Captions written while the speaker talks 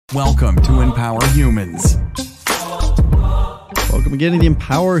Welcome to Empower Humans. Welcome again to the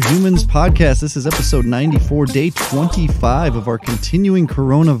Empower Humans podcast. This is episode 94, day 25 of our continuing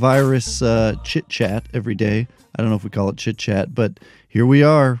coronavirus chit-chat every day. I don't know if we call it chit-chat, but here we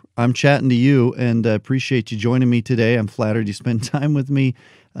are. I'm chatting to you, and I appreciate you joining me today. I'm flattered you spend time with me.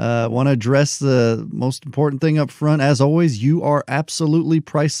 I want to address the most important thing up front. As always, you are absolutely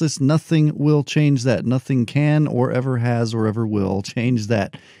priceless. Nothing will change that. Nothing can or ever has or ever will change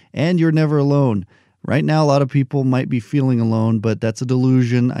that. And you're never alone. Right now, a lot of people might be feeling alone, but that's a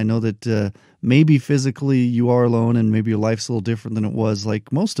delusion. I know that maybe physically you are alone and maybe your life's a little different than it was,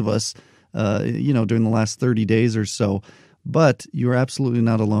 like most of us, during the last 30 days or so. But you're absolutely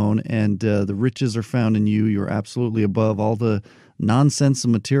not alone, and the riches are found in you. You're absolutely above all the nonsense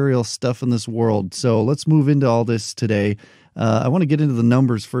and material stuff in this world. So let's move into all this today. I want to get into the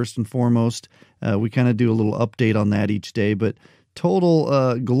numbers first and foremost. We kind of do a little update on that each day, but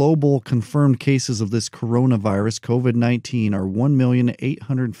total global confirmed cases of this coronavirus, COVID-19, are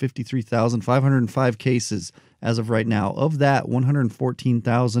 1,853,505 cases as of right now. Of that,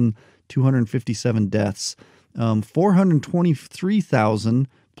 114,257 deaths. 423,000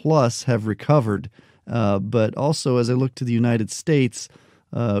 plus have recovered. But also, as I look to the United States,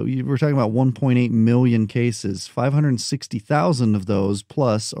 we're talking about 1.8 million cases. 560,000 of those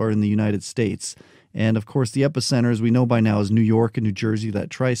plus are in the United States. And, of course, the epicenter, as we know by now, is New York and New Jersey, that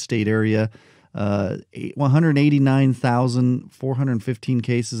tri-state area. 189,415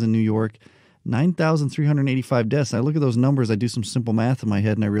 cases in New York, 9,385 deaths. I look at those numbers, I do some simple math in my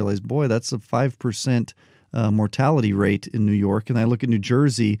head, and I realize, boy, that's a 5% mortality rate in New York. And I look at New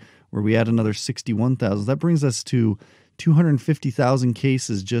Jersey, where we add another 61,000. That brings us to 250,000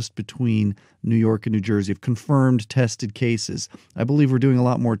 cases just between New York and New Jersey of confirmed tested cases. I believe we're doing a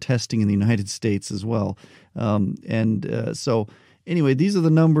lot more testing in the United States as well. So anyway, these are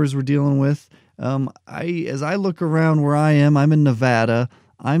the numbers we're dealing with. As I look around where I am, I'm in Nevada.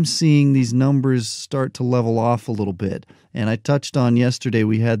 I'm seeing these numbers start to level off a little bit. And I touched on yesterday,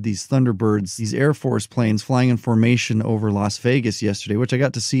 we had these Thunderbirds, these Air Force planes flying in formation over Las Vegas yesterday, which I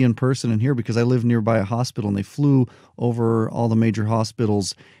got to see in person and here because I live nearby a hospital, and they flew over all the major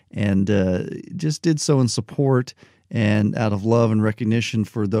hospitals and just did so in support and out of love and recognition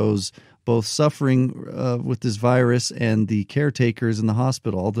for those both suffering with this virus and the caretakers in the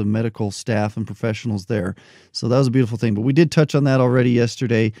hospital, all the medical staff and professionals there. So that was a beautiful thing. But we did touch on that already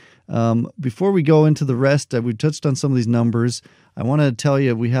yesterday. Before we go into the rest, we touched on some of these numbers. I want to tell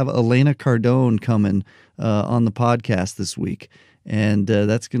you, we have Elena Cardone coming on the podcast this week. And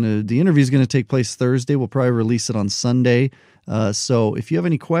the interview is going to take place Thursday. We'll probably release it on Sunday. So if you have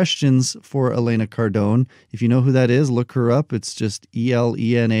any questions for Elena Cardone, if you know who that is, look her up. It's just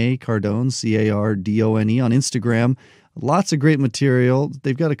Elena Cardone, Cardone on Instagram. Lots of great material.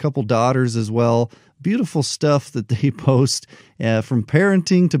 They've got a couple daughters as well. Beautiful stuff that they post from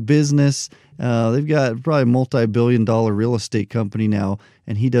parenting to business. They've got probably a multi-billion-dollar real estate company now,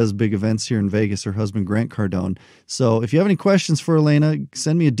 and he does big events here in Vegas, her husband, Grant Cardone. So if you have any questions for Elena,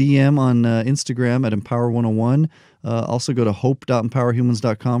 send me a DM on Instagram at Empower101. Also go to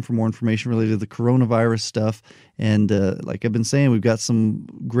hope.empowerhumans.com for more information related to the coronavirus stuff. And like I've been saying, we've got some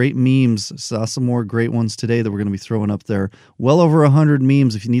great memes. Saw some more great ones today that we're going to be throwing up there. Well over 100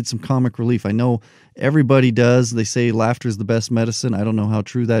 memes if you need some comic relief. I know everybody does. They say laughter is the best medicine. I don't know how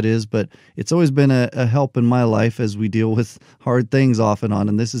true that is, but it's always been a help in my life as we deal with hard things off and on.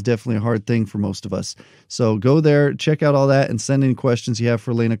 And this is definitely a hard thing for most of us. So go there, check out all that, and send any questions you have for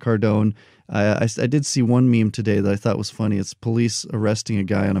Elena Cardone. I did see one meme today that I thought was funny. It's police arresting a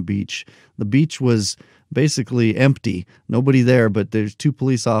guy on a beach. The beach was basically empty, nobody there, but there's two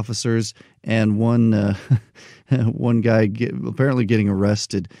police officers and one guy apparently getting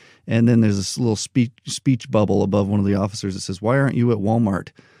arrested. And then there's this little speech bubble above one of the officers that says, "Why aren't you at Walmart?"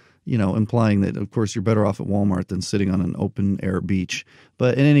 Implying that, of course, you're better off at Walmart than sitting on an open-air beach.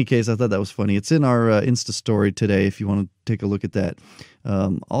 But in any case, I thought that was funny. It's in our Insta story today if you want to take a look at that.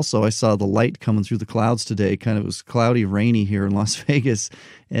 Also, I saw the light coming through the clouds today. Kind of, it was cloudy, rainy here in Las Vegas.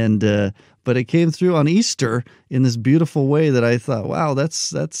 But it came through on Easter in this beautiful way that I thought, wow,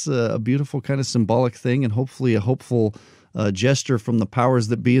 that's a beautiful kind of symbolic thing, and hopefully a hopeful gesture from the powers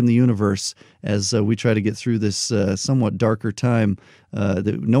that be in the universe as we try to get through this somewhat darker time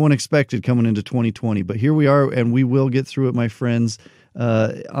that no one expected coming into 2020. But here we are, and we will get through it, my friends.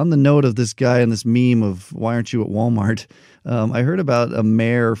 On the note of this guy and this meme of why aren't you at Walmart, I heard about a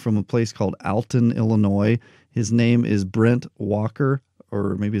mayor from a place called Alton, Illinois. His name is Brent Walker,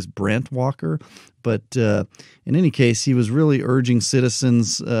 or maybe it's Brent Walker. But in any case, he was really urging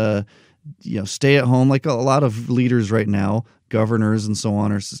citizens, stay at home, like a lot of leaders right now. governors and so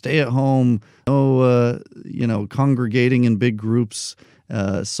on are stay at home, no, congregating in big groups,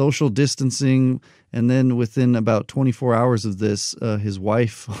 social distancing. And then within about 24 hours of this, his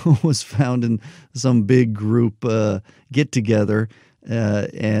wife was found in some big group get-together.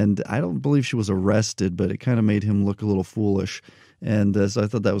 And I don't believe she was arrested, but it kind of made him look a little foolish. And so I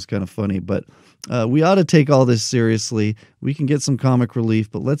thought that was kind of funny. But we ought to take all this seriously. We can get some comic relief,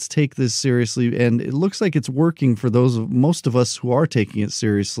 but let's take this seriously. And it looks like it's working for most of us who are taking it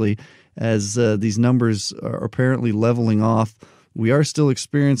seriously, as these numbers are apparently leveling off. We are still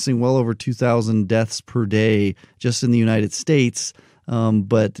experiencing well over 2,000 deaths per day just in the United States.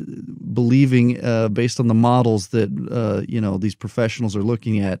 But believing, based on the models that these professionals are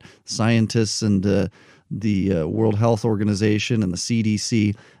looking at, scientists and the World Health Organization and the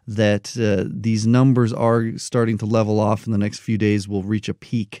CDC, that these numbers are starting to level off in the next few days. Will reach a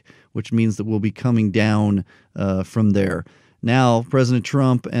peak, which means that we'll be coming down from there. Now, President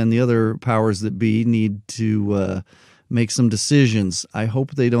Trump and the other powers that be need to make some decisions. I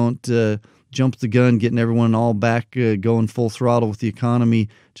hope they don't jump the gun, getting everyone all back going full throttle with the economy,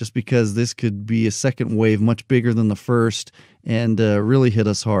 just because this could be a second wave much bigger than the first and really hit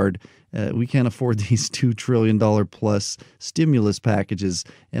us hard. We can't afford these $2 trillion plus stimulus packages.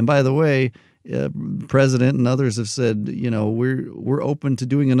 And by the way, President and others have said, we're open to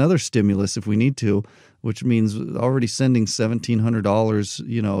doing another stimulus if we need to, which means already sending $1,700,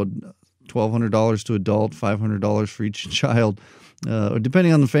 $1,200 to adult, $500 for each child,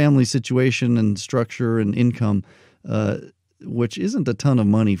 depending on the family situation and structure and income, which isn't a ton of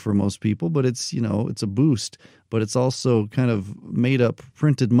money for most people, but it's a boost. But it's also kind of made up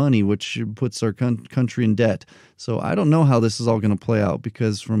printed money, which puts our country in debt. So I don't know how this is all going to play out,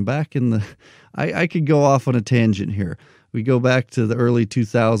 because from back in the I could go off on a tangent here. We go back to the early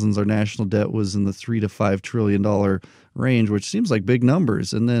 2000s, our national debt was in the $3 to $5 trillion range, which seems like big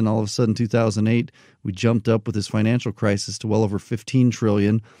numbers. And then all of a sudden, 2008, we jumped up with this financial crisis to well over 15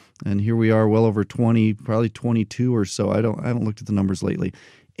 trillion. And here we are, well over 20, probably 22 or so. I haven't looked at the numbers lately.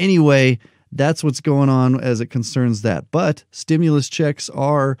 Anyway, that's what's going on as it concerns that. But stimulus checks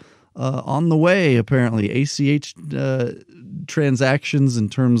are on the way, apparently. ACH transactions in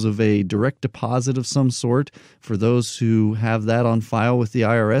terms of a direct deposit of some sort for those who have that on file with the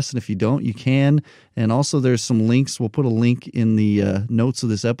IRS. And if you don't, you can. And also there's some links. We'll put a link in the notes of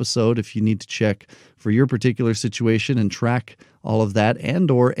this episode if you need to check for your particular situation and track all of that, and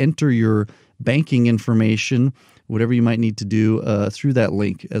or enter your banking information, whatever you might need to do through that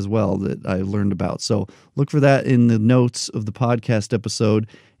link as well that I learned about. So look for that in the notes of the podcast episode.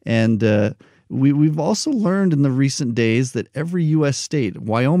 And we've also learned in the recent days that every U.S. state,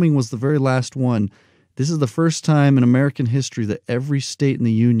 Wyoming was the very last one, this is the first time in American history that every state in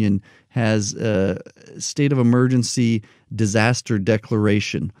the union has a state of emergency disaster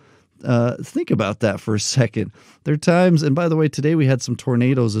declaration. Think about that for a second. There are times, and by the way, today we had some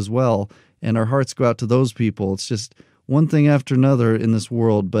tornadoes as well, and our hearts go out to those people. It's just one thing after another in this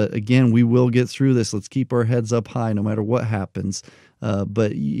world. But again, we will get through this. Let's keep our heads up high no matter what happens.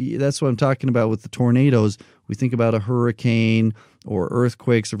 But that's what I'm talking about with the tornadoes. We think about a hurricane or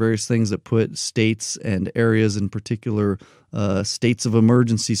earthquakes or various things that put states and areas in particular states of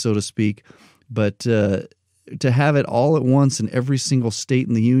emergency, so to speak. But to have it all at once in every single state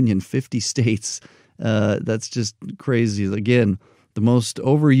in the union, 50 states, that's just crazy. Again, the most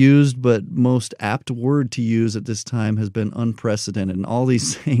overused but most apt word to use at this time has been unprecedented. And all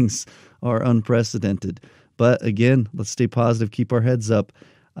these things are unprecedented. But again, let's stay positive, keep our heads up.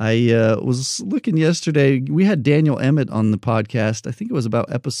 I was looking yesterday. We had Daniel Emmett on the podcast. I think it was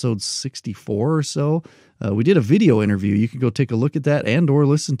about episode 64 or so. We did a video interview. You can go take a look at that and or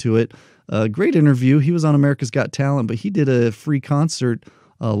listen to it. Great interview. He was on America's Got Talent, but he did a free concert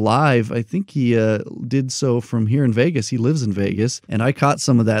live. I think he did so from here in Vegas. He lives in Vegas, and I caught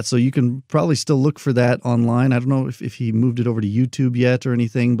some of that. So you can probably still look for that online. I don't know if he moved it over to YouTube yet or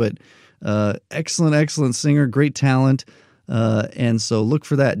anything, but excellent singer, great talent. And so look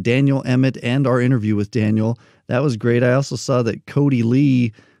for that, Daniel Emmett, and our interview with Daniel. That was great. I also saw that Cody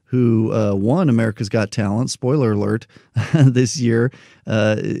Lee, who won America's Got Talent, spoiler alert, this year,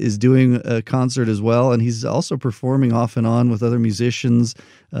 is doing a concert as well. And he's also performing off and on with other musicians,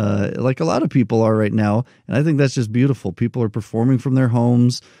 like a lot of people are right now. And I think that's just beautiful. People are performing from their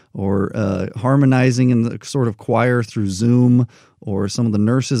homes or harmonizing in the sort of choir through Zoom, or some of the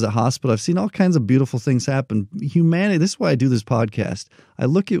nurses at hospital. I've seen all kinds of beautiful things happen. Humanity, this is why I do this podcast. I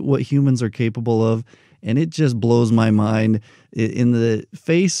look at what humans are capable of, and it just blows my mind. In the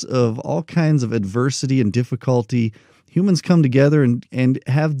face of all kinds of adversity and difficulty, humans come together and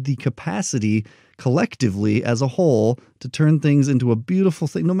have the capacity collectively as a whole to turn things into a beautiful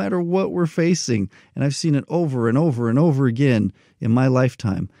thing, no matter what we're facing. And I've seen it over and over and over again in my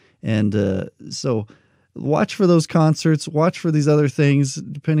lifetime. And so watch for those concerts, watch for these other things,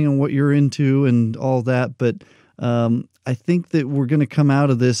 depending on what you're into and all that. But I think that we're going to come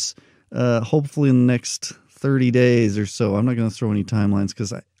out of this hopefully in the next 30 days or so. I'm not going to throw any timelines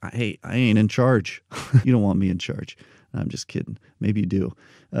because I ain't in charge. You don't want me in charge. I'm just kidding. Maybe you do.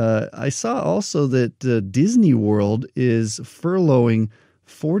 I saw also that Disney World is furloughing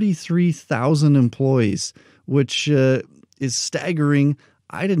 43,000 employees, which is staggering.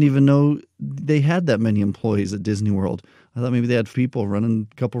 I didn't even know they had that many employees at Disney World. I thought maybe they had people running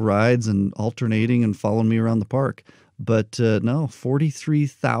a couple rides and alternating and following me around the park. But no,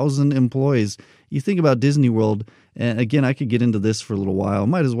 43,000 employees. You think about Disney World, and again, I could get into this for a little while.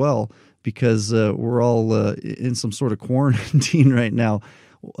 Might as well, because we're all in some sort of quarantine right now.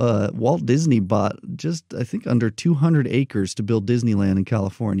 Walt Disney bought just, I think, under 200 acres to build Disneyland in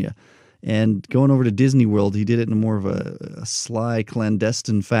California. And going over to Disney World, he did it in more of a sly,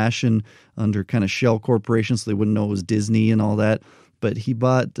 clandestine fashion under kind of shell corporation, so they wouldn't know it was Disney and all that. But he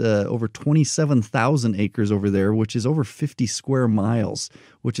bought over 27,000 acres over there, which is over 50 square miles,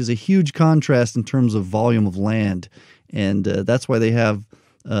 which is a huge contrast in terms of volume of land. And that's why they have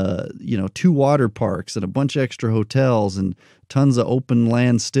 2 water parks and a bunch of extra hotels and tons of open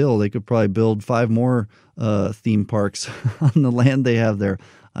land still. They could probably build 5 more theme parks on the land they have there.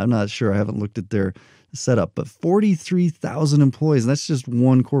 I'm not sure. I haven't looked at their setup. But 43,000 employees, and that's just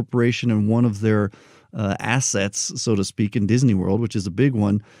one corporation and one of their assets, so to speak, in Disney World, which is a big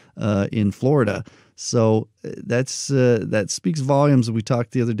one in Florida. So that speaks volumes. We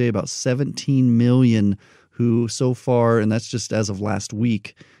talked the other day about 17 million who so far, and that's just as of last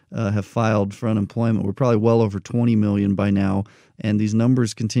week, have filed for unemployment. We're probably well over 20 million by now, and these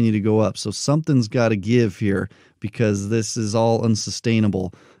numbers continue to go up. So something's got to give here because this is all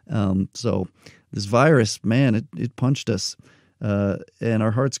unsustainable. So this virus, man, it punched us. And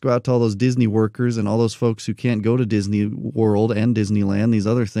our hearts go out to all those Disney workers and all those folks who can't go to Disney World and Disneyland, these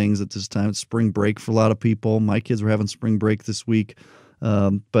other things at this time. It's spring break for a lot of people. My kids were having spring break this week.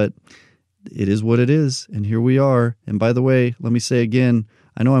 But it is what it is, and here we are. And by the way, let me say again,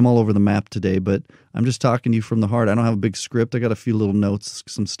 I know I'm all over the map today, but I'm just talking to you from the heart. I don't have a big script. I got a few little notes,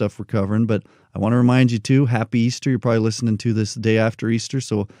 some stuff we're covering, but I want to remind you too, happy Easter. You're probably listening to this the day after Easter,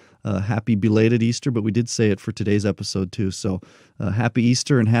 so happy belated Easter, but we did say it for today's episode too. So happy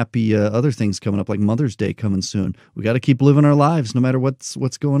Easter and happy other things coming up, like Mother's Day coming soon. We got to keep living our lives no matter what's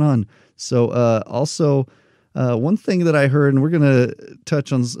going on. So also, one thing that I heard, and we're going to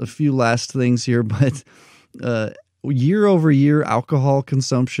touch on a few last things here, but year over year alcohol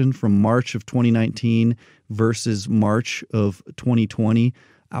consumption from March of 2019 versus March of 2020,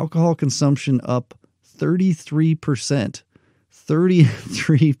 alcohol consumption up 33%.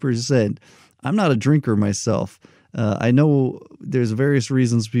 33%. I'm not a drinker myself. I know there's various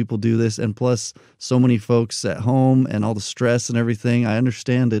reasons people do this, and plus so many folks at home and all the stress and everything. I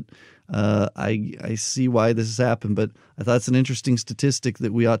understand it. I see why this has happened, but I thought it's an interesting statistic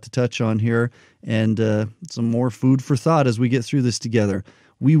that we ought to touch on here, and some more food for thought as we get through this together.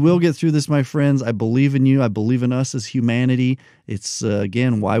 We will get through this, my friends. I believe in you. I believe in us as humanity. It's,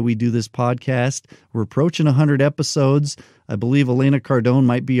 again, why we do this podcast. We're approaching 100 episodes. I believe Elena Cardone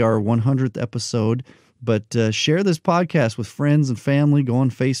might be our 100th episode. But share this podcast with friends and family. Go on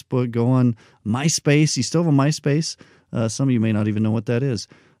Facebook. Go on MySpace. You still have a MySpace? Some of you may not even know what that is.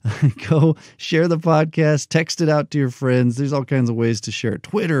 Go share the podcast. Text it out to your friends. There's all kinds of ways to share it.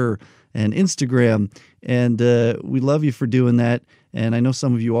 Twitter and Instagram. And we love you for doing that. And I know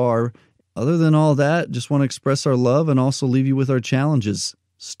some of you are. Other than all that, just want to express our love and also leave you with our challenges.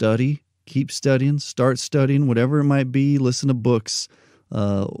 Study. Keep studying. Start studying. Whatever it might be. Listen to books.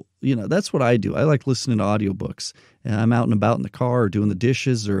 That's what I do. I like listening to audiobooks. And I'm out and about in the car or doing the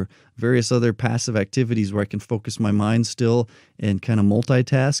dishes or various other passive activities where I can focus my mind still and kind of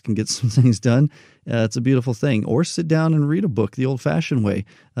multitask and get some things done. It's a beautiful thing. Or sit down and read a book the old-fashioned way.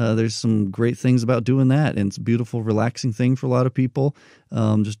 There's some great things about doing that, and it's a beautiful, relaxing thing for a lot of people.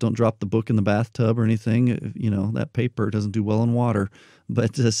 Just don't drop the book in the bathtub or anything. That paper doesn't do well in water.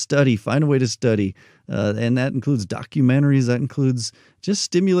 But study. Find a way to study. And that includes documentaries. That includes just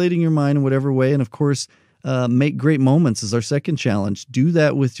stimulating your mind in whatever way. And, of course, make great moments is our second challenge. Do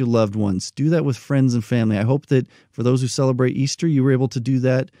that with your loved ones. Do that with friends and family. I hope that for those who celebrate Easter, you were able to do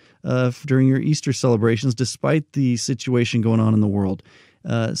that during your Easter celebrations, despite the situation going on in the world.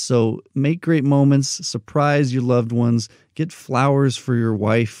 So make great moments, surprise your loved ones, get flowers for your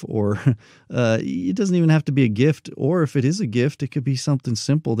wife, or it doesn't even have to be a gift. Or if it is a gift, it could be something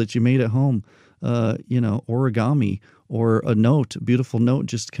simple that you made at home, origami, or a note, a beautiful note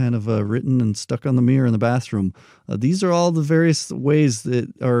just kind of written and stuck on the mirror in the bathroom. These are all the various ways that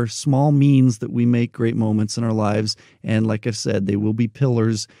are small means that we make great moments in our lives. And like I said, they will be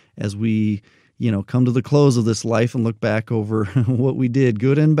pillars as we come to the close of this life and look back over what we did,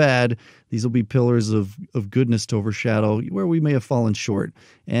 good and bad. These will be pillars of goodness to overshadow where we may have fallen short.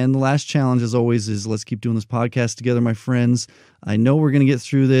 And the last challenge, as always, is let's keep doing this podcast together, my friends. I know we're going to get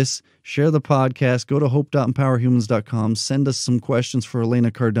through this. Share the podcast. Go to hope.empowerhumans.com. Send us some questions for Elena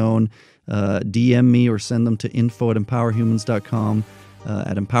Cardone. DM me or send them to info@empowerhumans.com,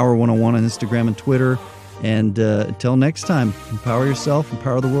 at Empower101 on Instagram and Twitter. And until next time, empower yourself,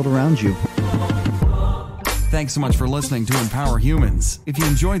 empower the world around you. Thanks so much for listening to Empower Humans. If you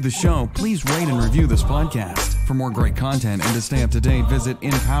enjoyed the show, please rate and review this podcast. For more great content and to stay up to date, visit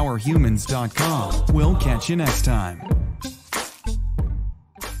empowerhumans.com. We'll catch you next time.